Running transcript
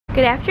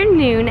Good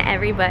afternoon,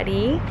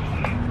 everybody.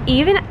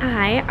 Eve and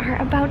I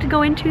are about to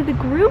go into the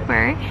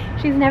groomer.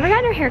 She's never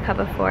gotten her hair cut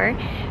before,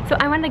 so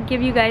I want to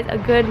give you guys a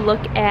good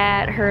look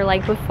at her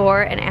like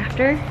before and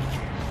after.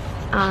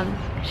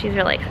 She's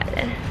really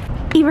excited.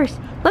 Evers,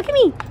 look at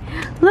me.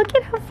 Look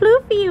at how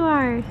floofy you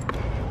are.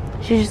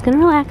 She's just gonna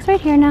relax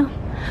right here now.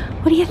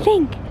 What do you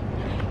think?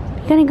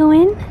 You gonna go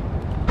in?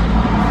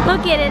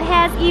 Look at it,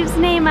 has Eve's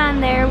name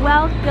on there.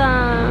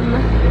 Welcome.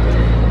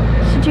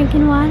 Is she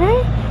drinking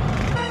water?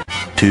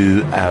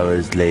 2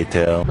 hours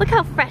later. Look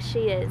how fresh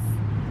she is.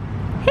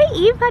 Hey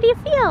Eve, how do you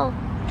feel?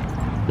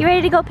 You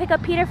ready to go pick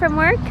up Peter from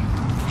work?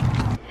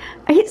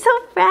 Are you so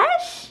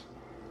fresh?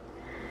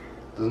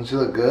 Doesn't she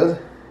look good?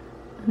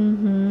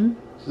 Mm-hmm.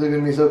 She's looking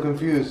at me so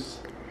confused.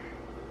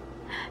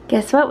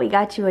 Guess what? We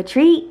got you a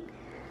treat.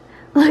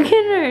 Look at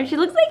her. She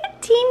looks like a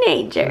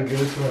teenager. Can I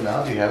give it to her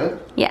now? Do you have it?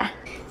 Yeah.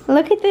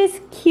 Look at this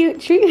cute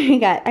treat we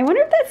got. I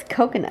wonder if that's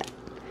coconut.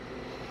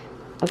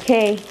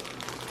 Okay.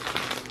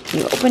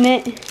 You open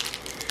it.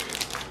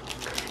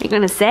 You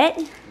gonna sit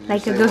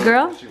like a good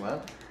girl?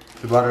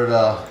 We brought her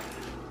to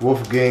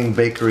Wolfgang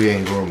Bakery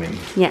and Grooming.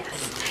 Yes.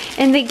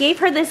 And they gave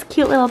her this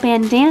cute little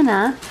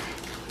bandana.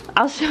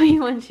 I'll show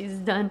you when she's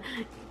done.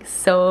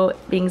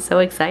 Being so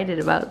excited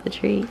about the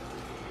treat.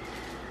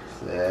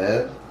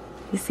 Sit.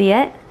 You see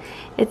it?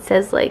 It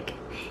says like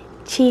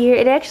cheer.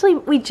 It actually,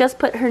 we just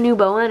put her new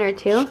bow on her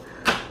too.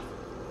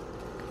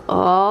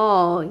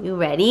 Oh, you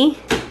ready?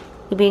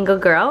 You being a good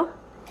girl?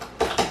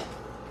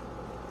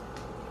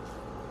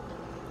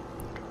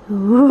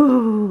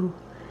 Ooh.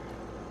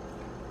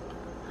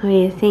 What do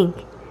you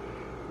think?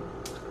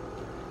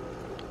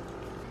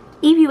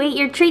 Eve, you ate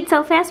your treat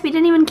so fast we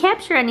didn't even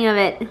capture any of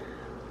it.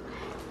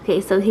 Okay,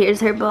 so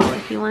here's her bow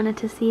if you wanted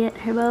to see it.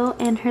 Her bow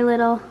and her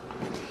little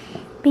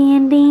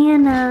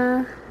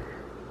bandana.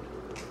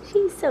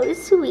 She's so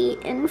sweet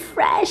and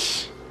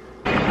fresh.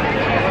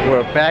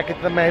 We're back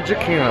at the Magic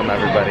Kingdom,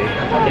 everybody.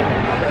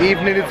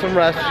 Eve needed some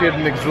rest. She had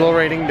an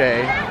exhilarating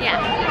day. Yeah.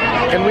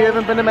 And we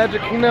haven't been to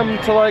Magic Kingdom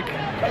to like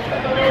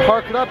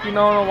park it up, you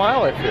know, in a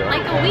while, I feel.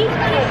 Like a week,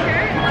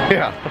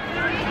 Yeah,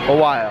 a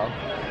while.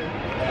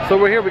 So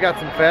we're here, we got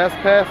some fast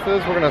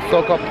passes. We're gonna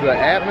soak up the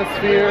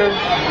atmosphere.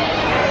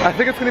 I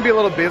think it's gonna be a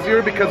little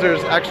busier because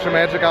there's extra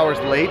magic hours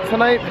late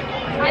tonight.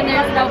 And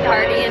there's no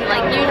party, and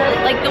like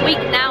usually, like the week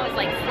now is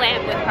like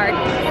slammed with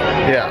parties.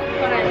 Yeah.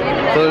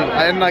 So,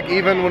 and like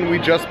even when we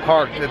just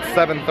parked, it's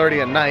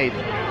 7:30 at night,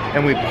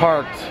 and we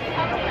parked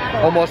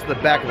almost at the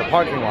back of the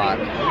parking lot.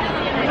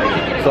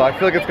 So I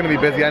feel like it's gonna be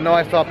busy. I know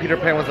I saw Peter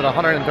Pan was at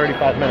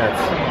 135 minutes.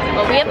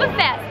 Well, we have a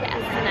fast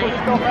pass tonight.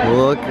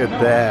 Look at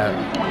that.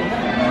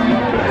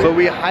 So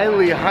we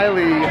highly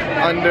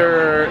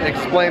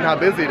under-explain how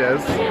busy it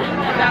is.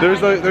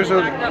 There's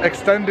a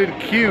extended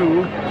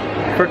queue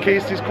for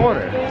Casey's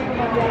Corner.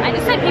 I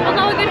just said people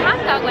know a good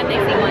hot dog when they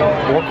see one.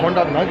 Or corn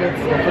dog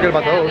nuggets, don't forget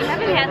about those. We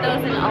haven't had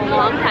those in a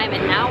long time,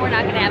 and now we're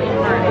not gonna have them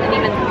for an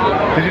even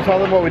longer. Did you tell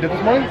them what we did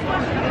this morning?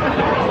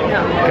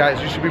 No. Guys,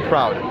 you should be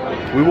proud.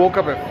 We woke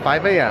up at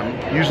 5 a.m.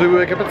 Usually we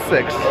wake up at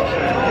 6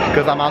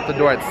 because I'm out the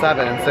door at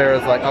 7 and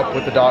Sarah's like up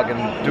with the dog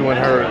and doing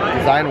her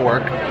design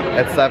work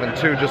at 7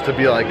 too, just to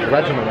be like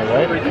regimented,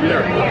 right?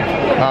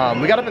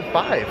 We got up at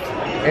 5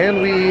 and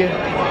we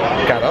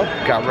got up,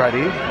 got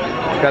ready,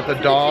 got the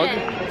dog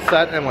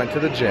set and went to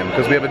the gym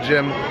because we have a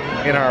gym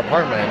in our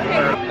apartment.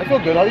 I feel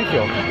good. How do you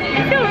feel?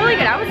 I feel really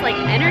good. I was like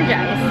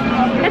energized.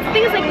 That's the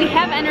thing is like we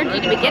have energy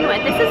to begin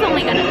with. This is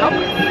only gonna help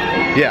us.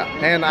 Yeah,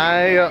 and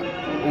I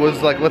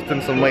was like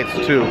lifting some weights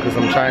too because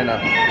I'm trying to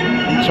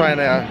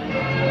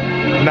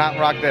not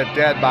rock that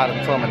dad bod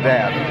until I'm a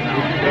dad.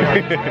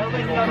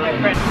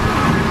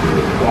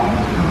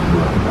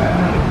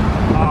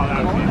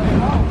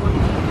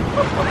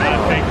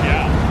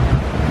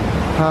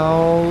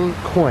 How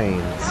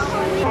quaint.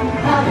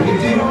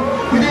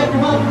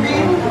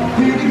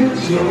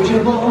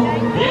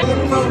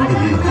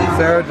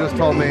 Sarah just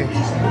told me,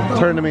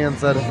 turned to me and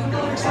said,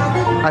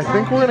 I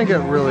think we're gonna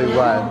get really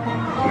wet.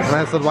 And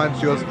I said, why? And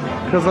she goes,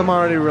 because I'm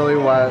already really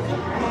wet.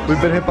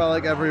 We've been hit by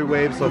like every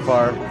wave so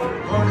far.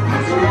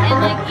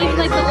 And like even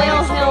like the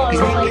little hill is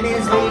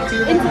like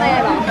into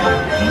that all.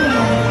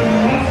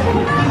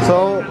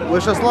 So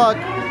wish us luck.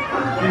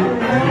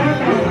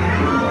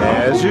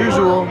 As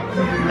usual.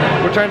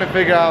 We're trying to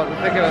figure out,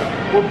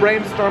 we're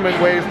brainstorming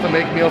ways to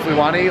make meals we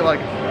want to eat, like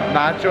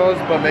nachos,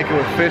 but make it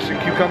with fish and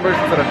cucumbers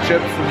instead of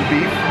chips and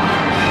beef.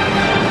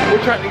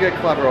 We're trying to get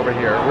clever over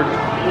here.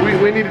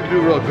 We need to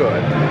do real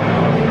good.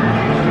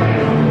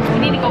 We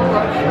need to go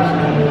grocery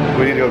shopping.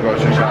 We need to go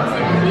grocery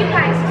shopping. You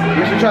guys.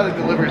 We should try the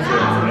delivery service.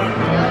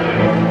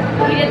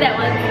 We did that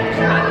one.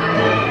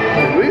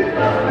 Did we?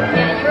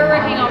 Yeah, you were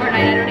working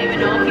overnight. I don't even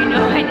know if you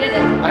know I did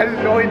it. I had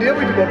no idea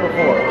we did that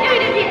before. Yeah, we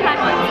did Pecan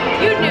once.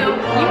 You knew.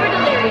 You were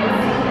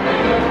delirious.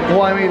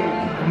 Well, I mean,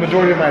 the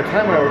majority of my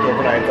time when I worked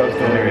overnight, I was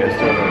delirious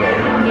during the day.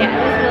 Yeah,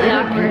 it was really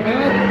awkward.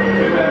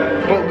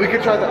 But we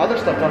could try the other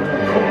stuff on the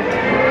phone.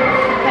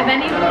 Have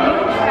any of you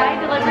tried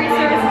delivery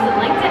services and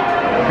liked it?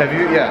 Have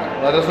you,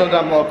 yeah, let us know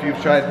down below if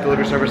you've tried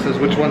delivery services,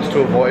 which ones to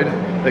avoid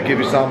that give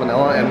you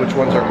salmonella, and which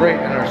ones are great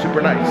and are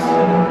super nice. If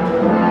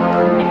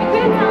you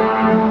couldn't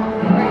tell,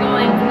 we're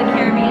going to the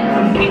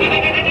Caribbean.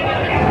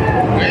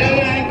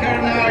 We'll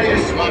anchor now, you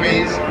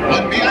swabbies.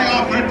 What may I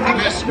offer for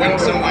this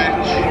winsome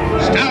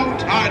wench?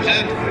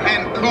 Stout-hearted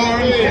and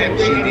corn-fed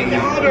cheating.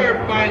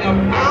 Order by the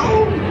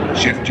pound.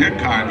 Shift your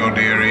cargo,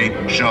 dearie.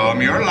 Show 'em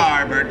your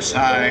larboard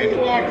side.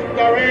 What's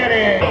the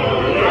ready?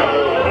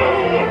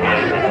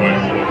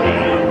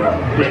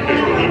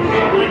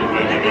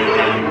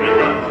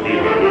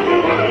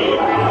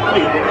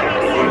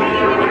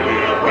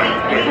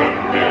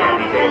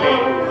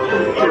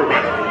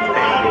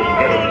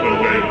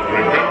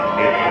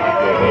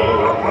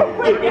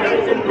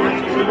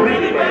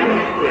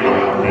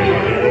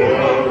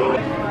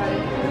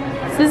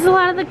 So this is a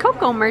lot of the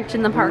cocoa merch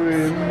in the parks.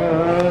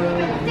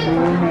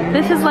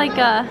 This is like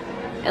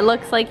it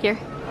looks like your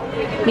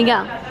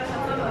Miguel.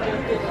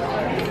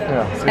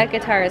 Yeah, see? That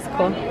guitar is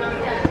cool.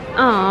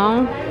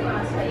 Oh,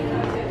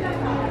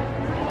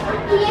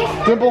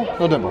 Dimple,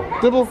 no dimple.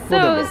 Dimple, no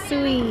so dimple.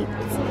 sweet.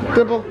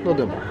 Dimple, no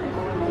dimple.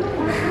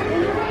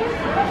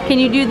 Can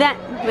you do that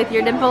with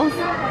your dimples?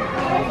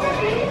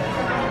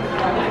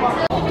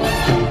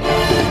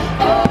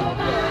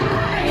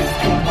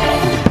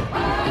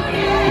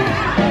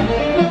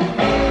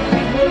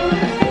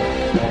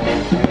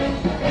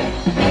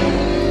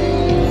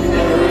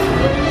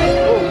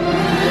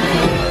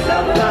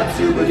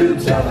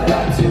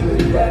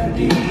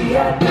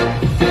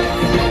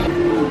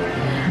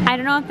 I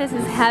don't know if this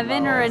is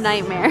heaven or a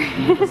nightmare.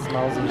 The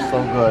smells are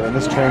so good. And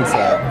this train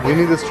set. We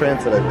need this train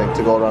set, I think,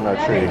 to go around our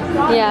tree.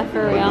 Yeah,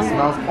 for It real.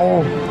 smells,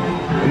 oh,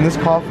 and this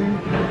coffee,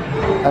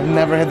 I've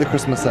never had the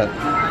Christmas set.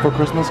 For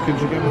Christmas, could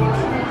you give me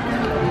this?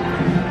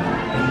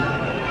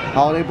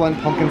 Holiday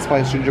blend pumpkin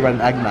spice gingerbread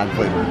and eggnog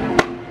flavor.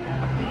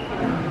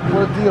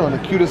 What a deal, and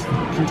the cutest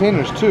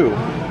containers too.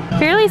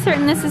 Fairly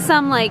certain this is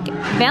some like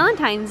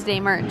Valentine's Day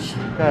merch.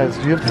 Guys,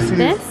 do you have to see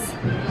This?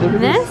 these? Look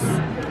at This?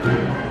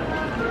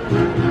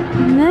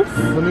 And this?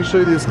 Let me show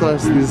you these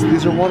glasses.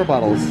 These are water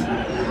bottles.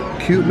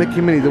 Cute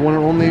Mickey Minnie. The one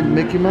and only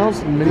Mickey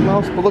Mouse and Minnie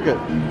Mouse. But look at,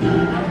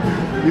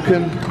 you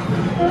can,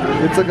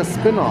 it's like a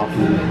spin-off.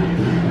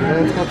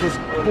 And it's got this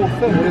cool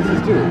thing. What does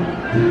this do?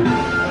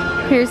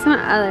 Here's some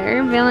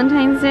other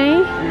Valentine's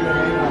Day.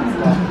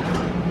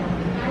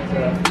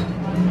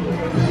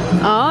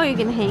 Oh, you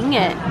can hang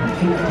it.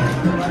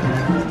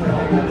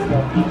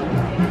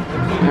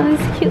 Oh,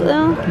 these cute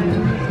little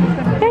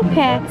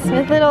backpacks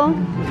with little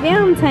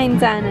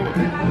Valentines on it.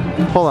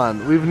 Hold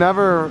on. We've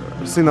never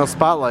seen those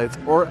spotlights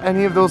or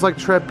any of those like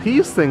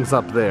trapeze things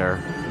up there.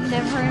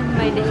 Never in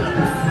my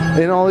days.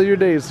 In all of your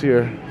days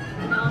here.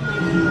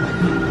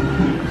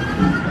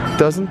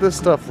 Doesn't this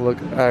stuff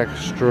look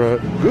extra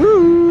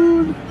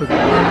good?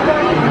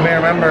 You may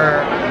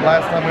remember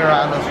last time we were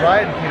on this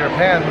ride, Peter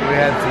Pan, we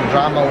had some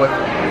drama with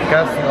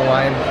guests on the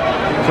line,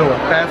 so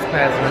we're fast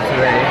passing it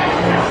today.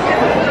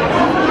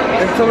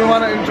 Until we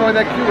want to enjoy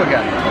that queue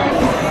again.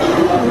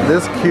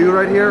 This queue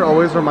right here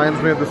always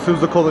reminds me of the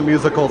Seussical the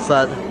Musical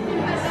set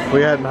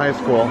we had in high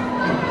school.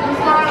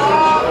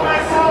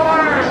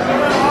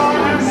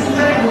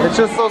 It's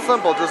just so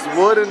simple, just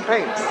wood and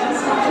paint.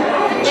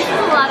 This is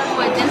a lot of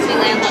what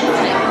Disneyland looks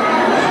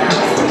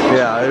like.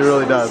 Yeah, it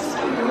really does.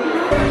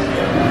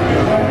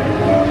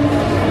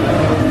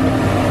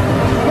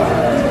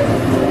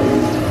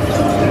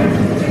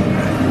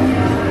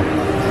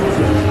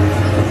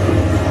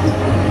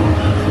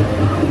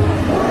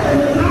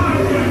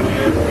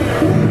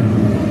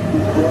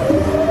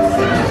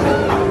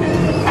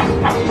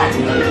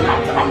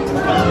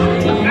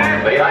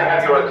 May I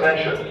have your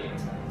attention?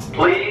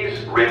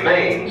 Please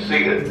remain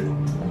seated.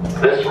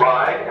 This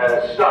ride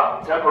has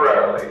stopped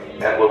temporarily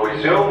and will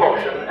resume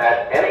motion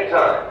at any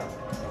time.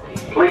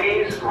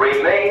 Please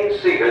remain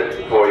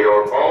seated for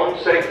your own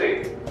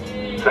safety.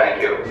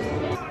 Thank you.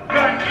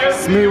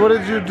 Smee, what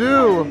did you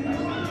do?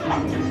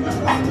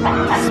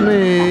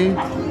 Smee.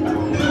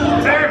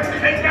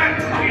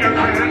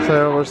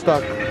 Sarah, we're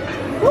stuck.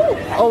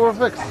 Oh, we're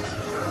fixed.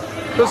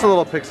 Just a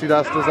little pixie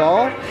dust is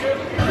all.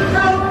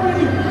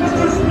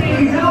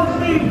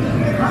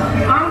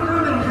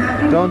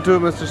 Don't do it,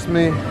 Mr.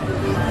 Smee.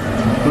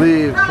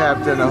 Leave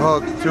Captain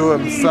Hook to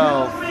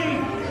himself.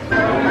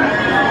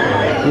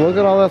 Look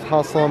at all this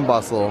hustle and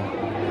bustle.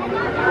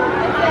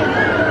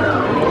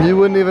 You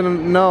wouldn't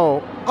even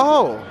know.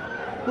 Oh,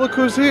 look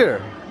who's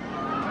here.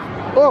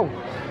 Oh,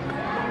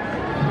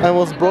 I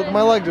almost broke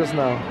my leg just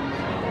now.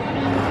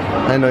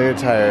 I know you're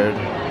tired.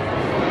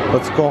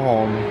 Let's go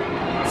home.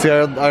 See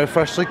our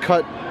freshly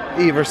cut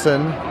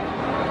Everson.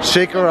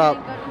 Shake her up.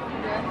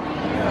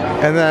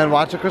 And then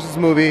watch a Christmas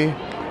movie,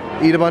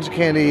 eat a bunch of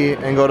candy,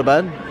 and go to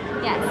bed?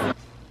 Yes.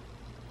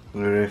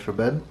 You ready for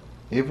bed,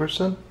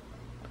 Everson?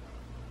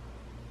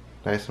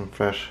 Nice and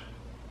fresh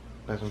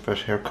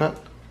haircut.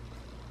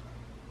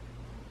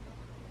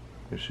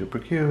 You're super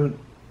cute.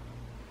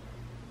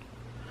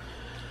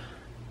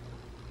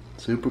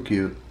 Super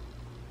cute.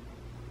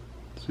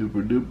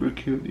 Super duper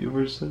cute,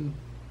 Everson.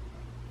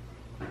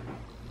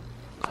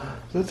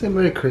 Does that say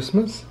Merry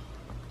Christmas?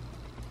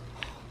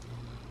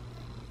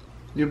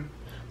 Your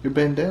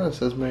bandana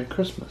says Merry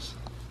Christmas.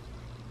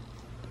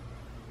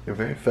 You're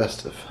very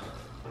festive.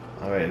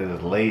 Alright, it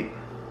is late.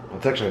 Well,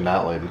 it's actually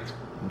not late. It's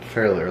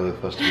fairly early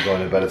for us to be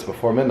going to bed. It's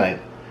before midnight.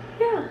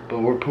 Yeah. But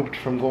we're pooped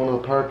from going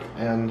to the park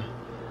and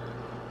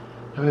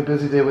having a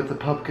busy day with the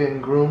pup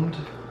getting groomed.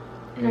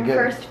 And our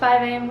first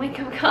 5 a.m.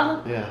 wake-up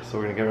call. Yeah, so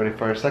we're gonna get ready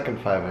for our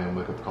second 5 a.m.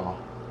 wake-up call.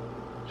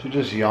 She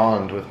just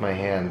yawned with my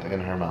hand in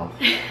her mouth.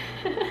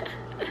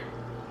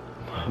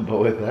 But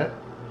with that,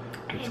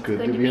 it's good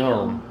to be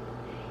home.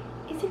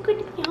 Is it good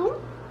to be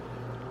home?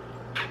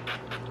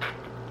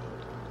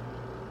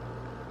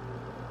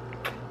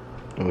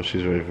 Oh,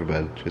 she's ready for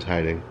bed. She's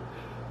hiding.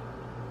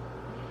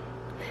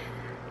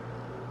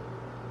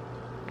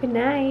 Good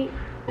night.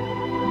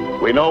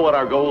 We know what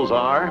our goals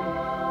are.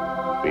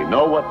 We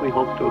know what we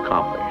hope to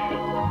accomplish.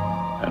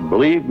 And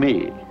believe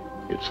me,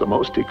 it's the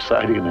most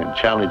exciting and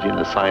challenging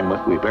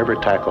assignment we've ever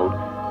tackled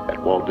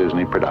at Walt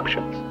Disney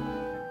Productions.